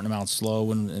you're starting them out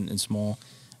slow and small.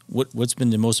 What's been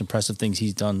the most impressive things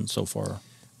he's done so far?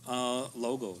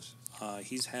 Logos.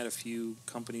 He's had a few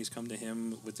companies come to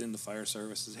him within the fire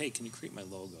services. Hey, can you create my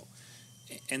logo?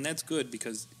 And that's good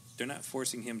because they're not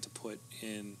forcing him to put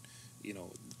in,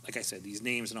 like I said, these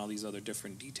names and all these other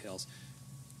different details.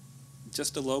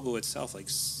 Just the logo itself, like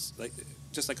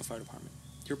just like a fire department,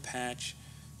 your patch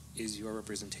is your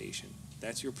representation.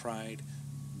 That's your pride.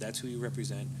 That's who you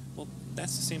represent. Well,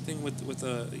 that's the same thing with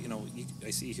a, I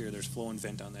see here there's Flow and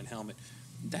Vent on that helmet.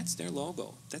 That's their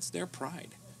logo. That's their pride.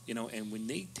 And when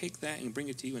they take that and bring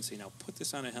it to you and say, now put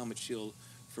this on a helmet shield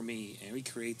for me and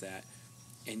recreate that,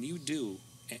 and you do,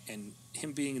 and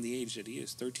him being the age that he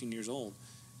is, 13 years old,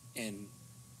 and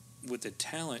with the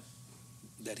talent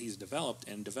that he's developed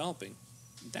and developing,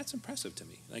 that's impressive to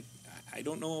me. Like, I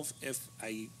don't know if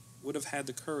I would have had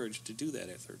the courage to do that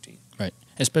at 13. Right.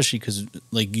 Especially because,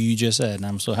 like you just said, and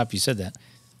I'm so happy you said that,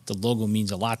 the logo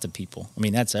means a lot to people. I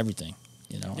mean, that's everything.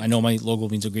 Yeah. I know my logo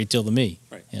means a great deal to me.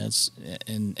 Right.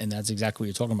 And that's exactly what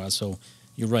you're talking about. So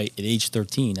you're right. At age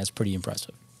 13, that's pretty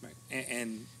impressive. Right.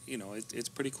 And it's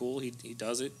pretty cool. He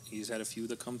does it. He's had a few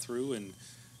that come through, and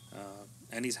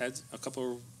he's had a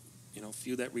couple,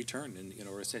 few that return, and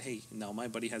or said, hey, now my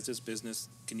buddy has this business.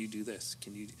 Can you do this?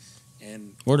 Can you?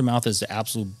 And word of mouth is the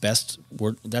absolute best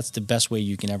word. That's the best way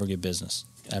you can ever get business,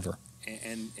 ever.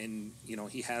 And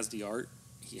he has the art.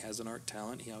 He has an art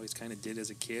talent. He always kind of did as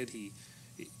a kid.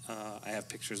 I have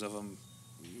pictures of him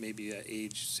maybe at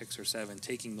age 6 or 7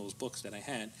 taking those books that I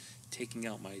had, taking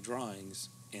out my drawings,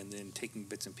 and then taking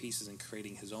bits and pieces and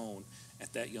creating his own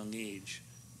at that young age,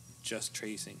 just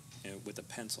tracing with a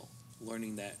pencil,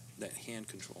 learning that hand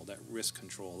control, that wrist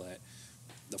control, that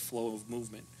the flow of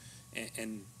movement,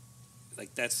 and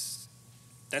like that's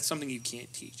something you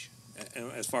can't teach.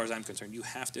 As far as I'm concerned, you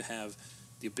have to have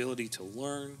the ability to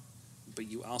learn, but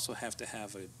you also have to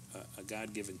have a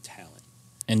God-given talent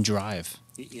and drive.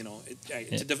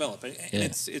 To develop. And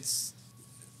it's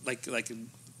like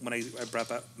when I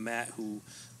brought up Matt, who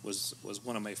was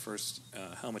one of my first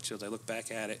helmet shields. I look back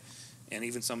at it, and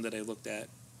even some that I looked at,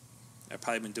 I've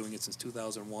probably been doing it since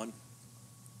 2001.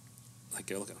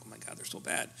 Like I look at, oh my God, they're so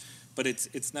bad. But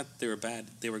it's not that they were bad.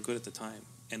 They were good at the time,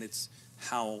 and it's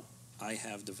how I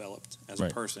have developed as a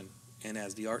person, and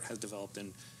as the art has developed,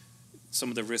 and some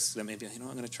of the risks that maybe I'm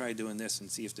going to try doing this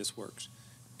and see if this works,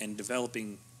 and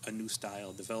developing a new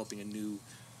style, developing a new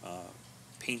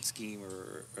paint scheme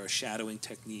or a shadowing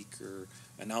technique or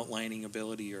an outlining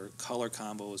ability or color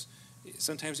combos.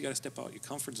 Sometimes you got to step out your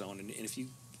comfort zone, and if you,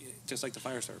 just like the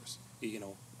fire service,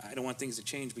 I don't want things to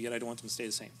change, but yet I don't want them to stay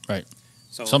the same. Right.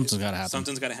 So something's got to happen.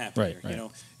 Something's got to happen right, here.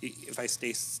 Right. If I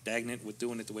stay stagnant with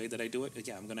doing it the way that I do it,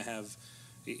 I'm going to have,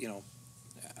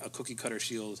 a cookie cutter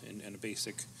shield and a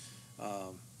basic,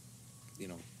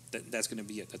 that's going to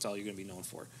be it. That's all you're going to be known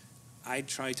for. I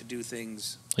try to do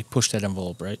things like push that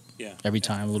envelope, right? Yeah. Every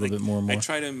time a little bit more and more. I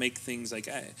try to make things like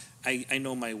I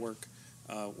know my work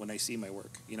when I see my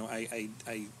work. I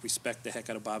respect the heck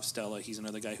out of Bob Stella. He's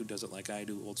another guy who does it like I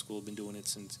do, old school. Been doing it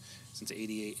since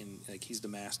 '88, and like he's the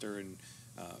master. And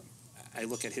I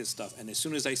look at his stuff, and as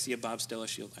soon as I see a Bob Stella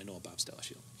shield, I know a Bob Stella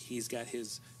shield. He's got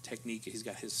his technique. He's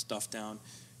got his stuff down,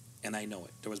 and I know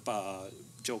it. There was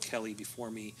Joe Kelly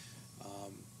before me.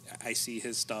 I see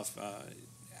his stuff.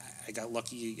 I got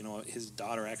lucky, his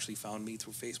daughter actually found me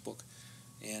through Facebook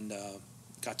and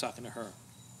got talking to her.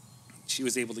 She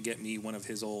was able to get me one of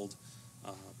his old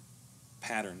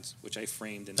patterns, which I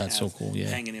framed and That's have so cool, yeah.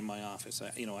 hanging in my office.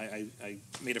 I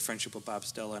made a friendship with Bob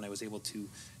Stella, and I was able to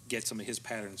get some of his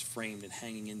patterns framed and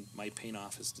hanging in my paint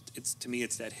office. To me,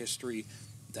 it's that history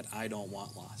that I don't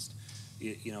want lost.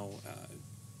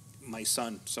 My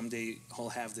son, someday he'll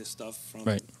have this stuff from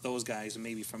those guys and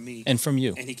maybe from me. And from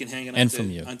you. And he can hang it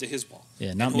onto his wall.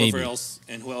 Yeah, not and maybe.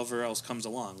 Whoever else comes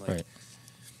along. Like,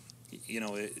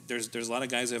 there's a lot of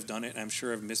guys that have done it. I'm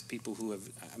sure I've missed people who have.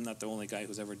 I'm not the only guy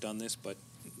who's ever done this, but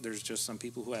there's just some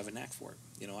people who have a knack for it.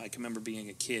 I can remember being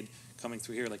a kid coming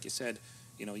through here, like you said,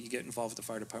 you get involved with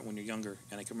the fire department when you're younger.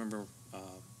 And I can remember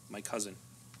my cousin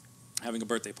having a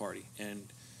birthday party. And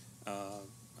I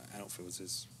don't know if it was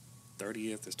his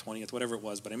 30th, his 20th, whatever it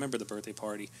was, but I remember the birthday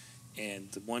party,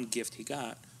 and the one gift he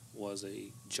got was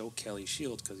a Joe Kelly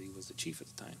shield because he was the chief at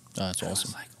the time. Oh, that's awesome. I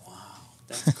was like, wow,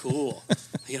 that's cool.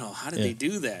 How did they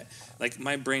do that? Like,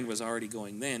 my brain was already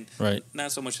going then,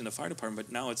 not so much in the fire department,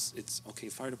 but now it's okay,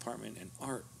 fire department and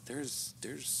art, there's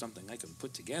something I can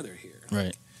put together here.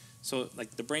 Right. So,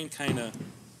 like, the brain kind of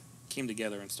came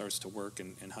together and starts to work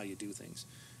and how you do things.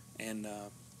 And,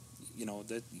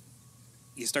 that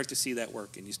you start to see that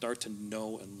work, and you start to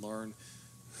know and learn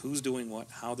who's doing what,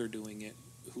 how they're doing it,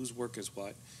 whose work is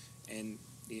what, and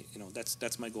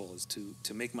that's my goal, is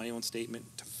to make my own statement,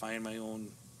 to find my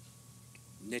own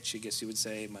niche, I guess you would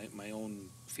say, my own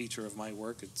feature of my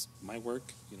work. It's my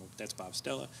work, that's Bob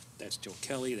Stella, that's Joe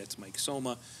Kelly, that's Mike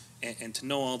Soma, and to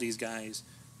know all these guys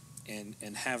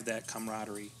and have that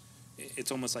camaraderie.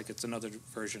 It's almost like it's another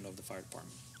version of the fire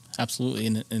department. Absolutely,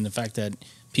 and the fact that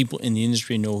people in the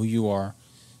industry know who you are,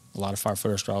 a lot of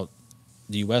firefighters throughout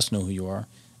the U.S. know who you are,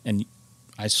 and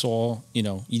I saw, you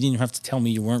didn't even have to tell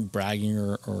me, you weren't bragging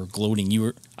or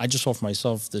gloating. I just saw for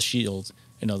myself the shields,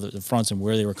 the fronts and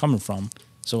where they were coming from,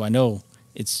 so I know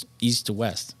it's east to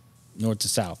west, north to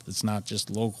south. It's not just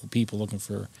local people looking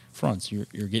for fronts. You're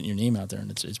getting your name out there, and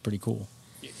it's pretty cool.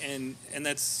 And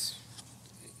that's,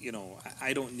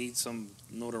 I don't need some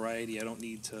notoriety. I don't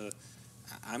need to.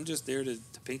 I'm just there to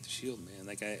paint the shield, man.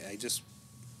 Like I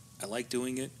like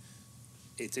doing it.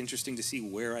 It's interesting to see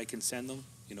where I can send them.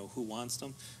 Who wants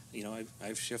them.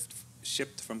 I've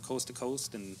shipped from coast to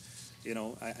coast, and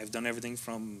I've done everything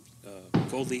from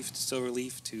gold leaf to silver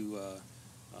leaf to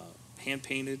hand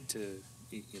painted to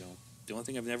the only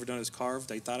thing I've never done is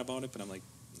carved. I thought about it, but I'm like,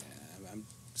 I'm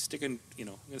sticking. I'm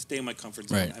gonna stay in my comfort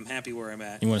zone. Right. I'm happy where I'm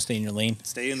at. You want to stay in your lane?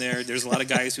 Stay in there. There's a lot of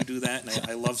guys who do that, and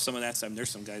I love some of that stuff. There's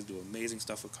some guys who do amazing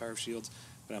stuff with carved shields,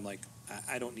 but I'm like,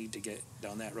 I don't need to get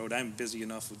down that road. I'm busy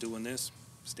enough with doing this,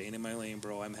 staying in my lane,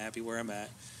 bro. I'm happy where I'm at.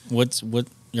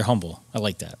 You're humble. I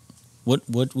like that. What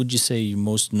would you say your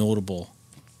most notable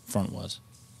front was?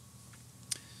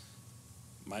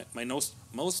 My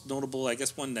most notable, I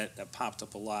guess, one that popped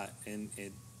up a lot, and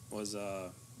it was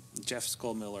Jeff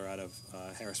Skullmiller out of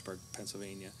Harrisburg,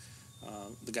 Pennsylvania.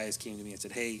 The guys came to me and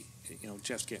said, hey,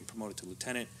 Jeff's getting promoted to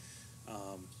lieutenant.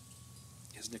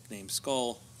 His nickname's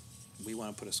Skull. We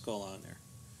want to put a skull on there.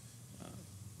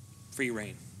 Free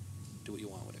reign. Do what you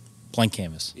want with it. Blank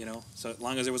canvas. So as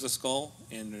long as there was a skull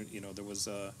and there was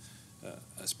a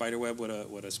spider web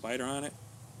with a spider on it,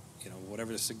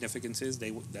 whatever the significance is,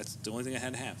 that's the only thing I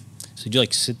had to have. So you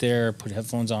sit there, put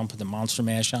headphones on, put the Monster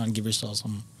Mash on, give yourself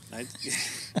some.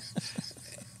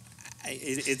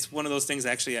 It's one of those things.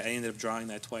 Actually, I ended up drawing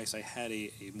that twice. I had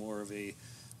a more of a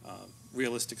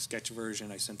realistic sketch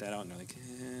version. I sent that out, and they're like,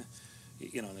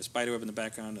 and the spider web in the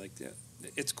background. Like,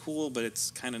 it's cool, but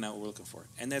it's kind of not what we're looking for,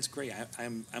 and that's great.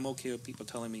 I'm okay with people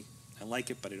telling me I like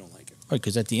it, but I don't like it. Right,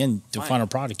 because at the end, the Fine. final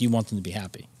product, you want them to be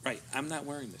happy. Right. I'm not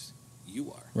wearing this.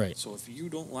 You are. Right. So if you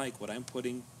don't like what I'm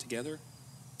putting together,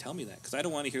 tell me that, because I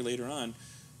don't want to hear later on,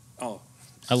 oh,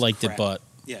 I liked crap. it, but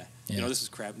Yeah. This is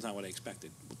crap. It's not what I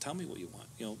expected. Well, tell me what you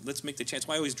want. Let's make the chance.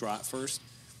 Why always draw it first?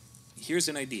 Here's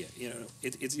an idea.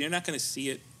 You're not going to see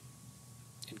it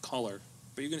in color,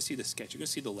 but you're going to see the sketch. You're going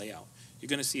to see the layout. You're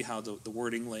going to see how the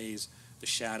wording lays, the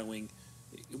shadowing,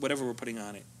 whatever we're putting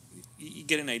on it. You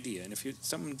get an idea. And if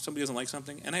somebody doesn't like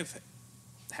something, and I've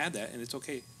had that, and it's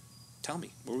okay, tell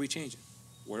me. What are we changing?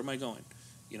 Where am I going?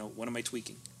 What am I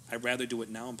tweaking? I'd rather do it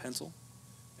now in pencil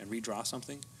and redraw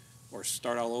something or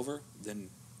start all over than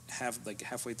have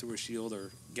halfway through a shield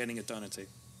or getting it done and say,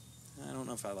 I don't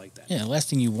know if I like that. Yeah, the last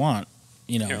thing you want,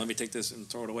 Here, let me take this and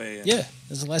throw it away. And yeah,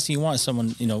 that's the last thing you want is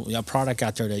someone, a product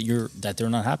out there that they're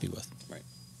not happy with. Right.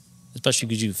 Especially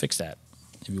because you fix that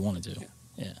if you wanted to.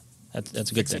 Yeah.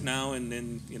 That's a good fix thing. it now, and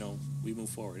then we move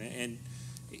forward. And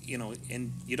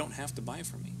you don't have to buy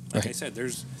from me. Like I said,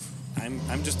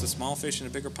 I'm just a small fish in a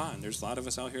bigger pond. There's a lot of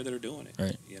us out here that are doing it.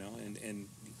 Right. And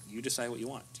you decide what you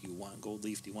want. Do you want gold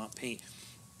leaf? Do you want paint?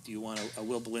 Do you want a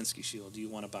Will Bilinski shield? Do you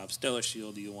want a Bob Stella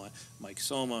shield? Do you want Mike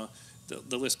Soma?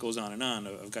 The list goes on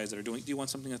of guys that are doing. Do you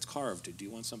want something that's carved? Do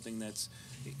you want something that's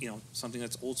something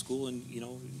that's old school? And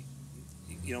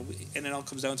and it all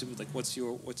comes down to like what's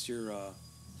your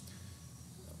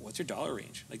dollar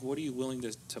range? Like, what are you willing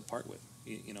to part with?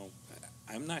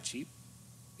 I'm not cheap.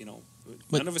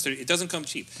 None of us are. It doesn't come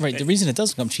cheap. Right. The reason it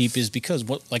doesn't come cheap is because,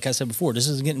 like I said before, this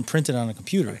isn't getting printed on a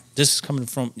computer. Right. This is coming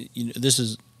from. This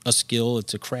is a skill.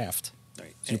 It's a craft.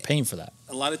 Right. So you're paying for that.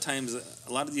 A lot of times,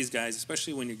 a lot of these guys,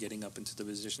 especially when you're getting up into the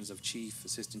positions of chief,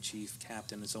 assistant chief,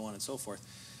 captain, and so on and so forth,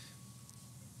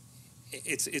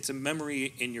 it's a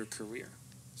memory in your career.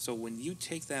 So when you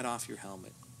take that off your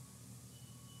helmet,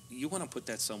 you want to put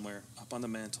that somewhere up on the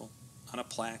mantle, on a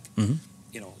plaque,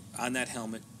 on that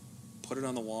helmet, put it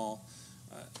on the wall,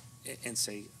 and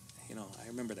say, I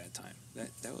remember that time.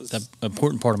 That was the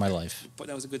important part of my life. But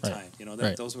that was a good Right. time.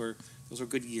 Right. Those were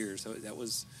good years. That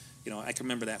was, I can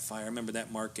remember that fire. I remember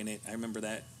that mark in it. I remember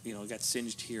that, it got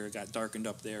singed here. It got darkened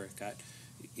up there. It got,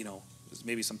 there's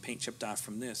maybe some paint chipped off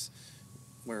from this.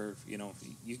 Where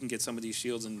you can get some of these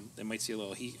shields and they might see a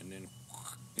little heat, and then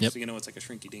Yep. so it's like a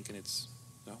shrinky dink, and it's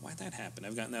why'd that happen?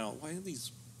 I've gotten that. Why are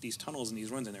these tunnels and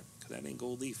these runs in there? Because that ain't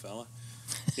gold leaf, fella.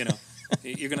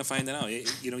 You're gonna find that out.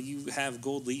 You have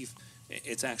gold leaf.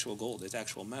 It's actual gold. It's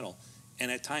actual metal,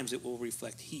 and at times it will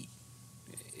reflect heat.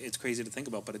 It's crazy to think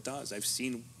about, but it does. I've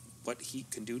seen what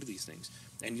heat can do to these things,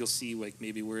 and you'll see like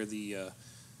maybe where the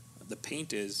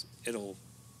paint is. It'll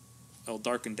it'll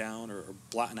darken down or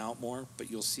blacken out more, but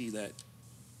you'll see that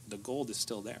the gold is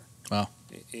still there. Wow.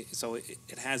 So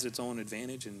it has its own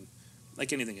advantage, and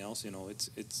like anything else,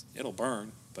 it'll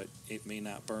burn, but it may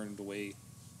not burn the way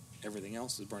everything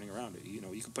else is burning around it. You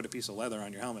can put a piece of leather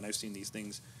on your helmet. I've seen these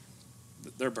things;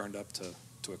 they're burned up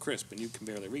to a crisp, and you can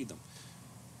barely read them.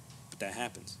 But that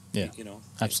happens. Yeah.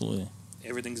 Absolutely.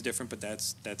 Everything's different, but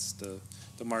that's the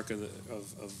mark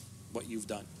of what you've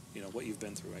done. What you've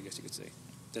been through. I guess you could say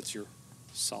that's your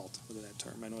salt. Look at that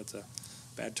term. I know it's a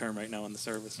bad term right now in the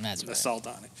service. That's the salt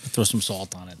on it. Throw some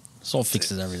salt on it. Salt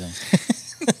fixes everything.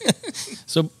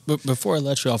 So, before I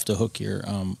let you off the hook here,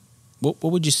 what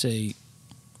would you say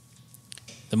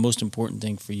the most important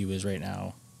thing for you is right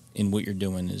now in what you're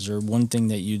doing? Is there one thing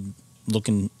that you'd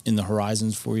looking in the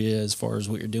horizons for you as far as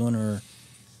what you're doing, or?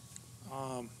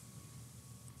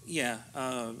 Yeah.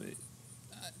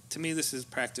 To me, this is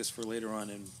practice for later on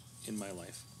in my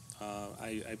life.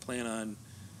 I plan on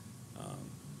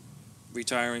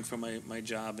retiring from my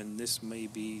job, and this may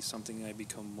be something I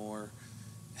become more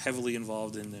heavily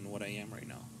involved in than what I am right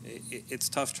now. It's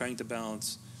tough trying to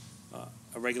balance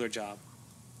a regular job,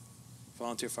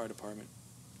 volunteer fire department,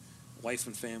 wife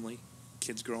and family,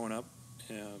 kids growing up.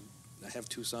 I have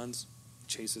 2 sons.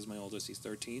 Chase is my oldest, he's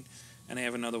 13, and I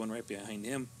have another one right behind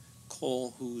him,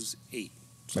 Cole, who's 8.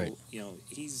 So, right.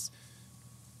 He's,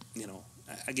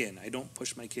 again, I don't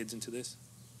push my kids into this.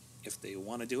 If they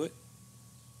want to do it,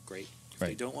 great. If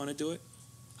they don't want to do it,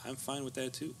 I'm fine with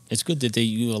that too. It's good that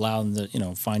you allow them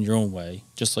to, find your own way,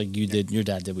 just like you did, your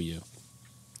dad did with you.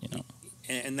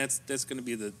 And that's going to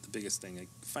be the biggest thing. Like,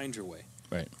 find your way.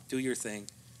 Right. Do your thing.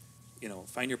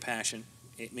 Find your passion.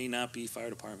 It may not be fire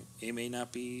department. It may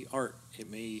not be art. It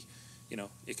may,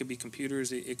 it could be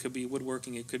computers. It could be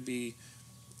woodworking. It could be,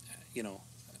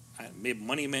 maybe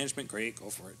money management. Great, go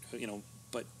for it.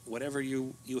 But whatever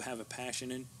you have a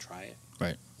passion in, try it.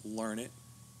 Right. Learn it.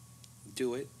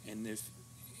 Do it. And if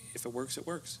it works, it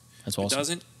works. That's awesome. awesome. If it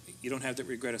doesn't, you don't have to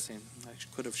regret it saying, I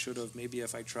could have, should have, maybe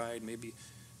if I tried, maybe.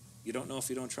 You don't know if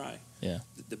you don't try. Yeah.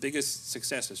 The biggest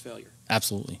success is failure.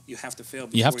 Absolutely. You have to fail.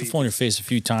 You have to fall on your face a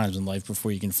few times in life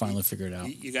before you can finally figure it out.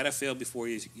 You got to fail before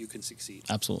you can succeed.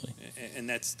 Absolutely. And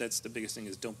that's the biggest thing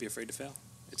is don't be afraid to fail.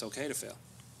 It's okay to fail.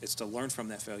 It's to learn from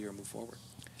that failure and move forward.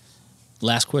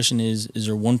 Last question is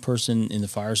there one person in the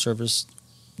fire service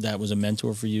that was a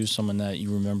mentor for you, someone that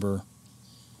you remember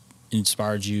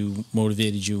inspired you,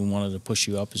 motivated you, and wanted to push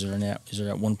you up? Is there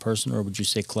that one person, or would you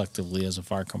say collectively as a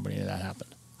fire company that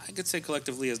happened? I could say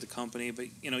collectively as the company, but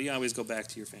you always go back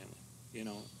to your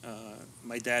family.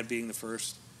 My dad being the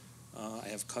first. I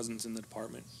have cousins in the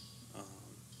department,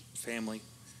 family,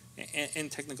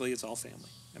 and technically it's all family.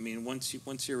 I mean, once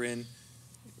you're in,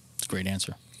 it's a great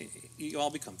answer. You all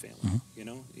become family.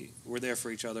 Mm-hmm. We're there for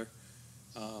each other.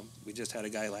 We just had a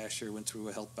guy last year went through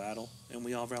a health battle, and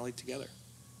we all rallied together.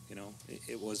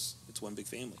 It's one big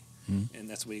family, mm-hmm. and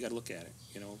that's the way you got to look at it.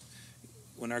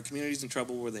 When our community's in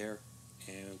trouble, we're there.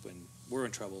 And when we're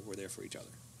in trouble, we're there for each other.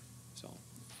 So,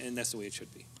 and that's the way it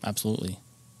should be. Absolutely.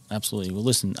 Absolutely. Well,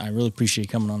 listen, I really appreciate you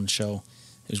coming on the show.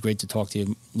 It was great to talk to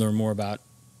you, learn more about,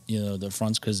 the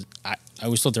fronts, because I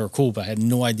always thought they were cool, but I had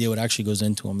no idea what actually goes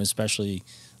into them, especially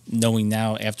knowing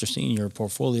now after seeing your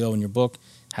portfolio and your book,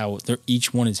 how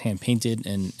each one is hand-painted,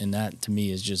 and that to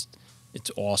me is just, it's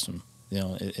awesome.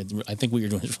 I think what you're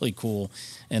doing is really cool,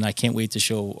 and I can't wait to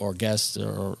show our guests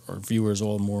or viewers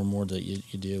all more and more that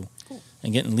you do. Cool.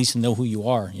 And getting at least to know who you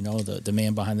are, the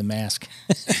man behind the mask.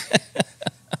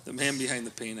 The man behind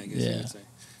the paint, I guess you would say.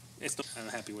 I'm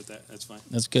happy with that. That's fine.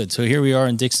 That's good. So here we are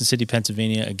in Dickson City,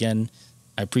 Pennsylvania. Again,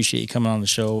 I appreciate you coming on the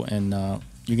show, and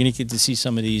you're going to get to see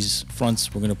some of these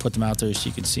fronts. We're going to put them out there so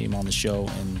you can see them on the show.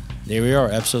 And there we are,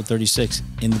 episode 36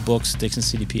 in the books, Dickson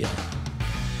City, PA.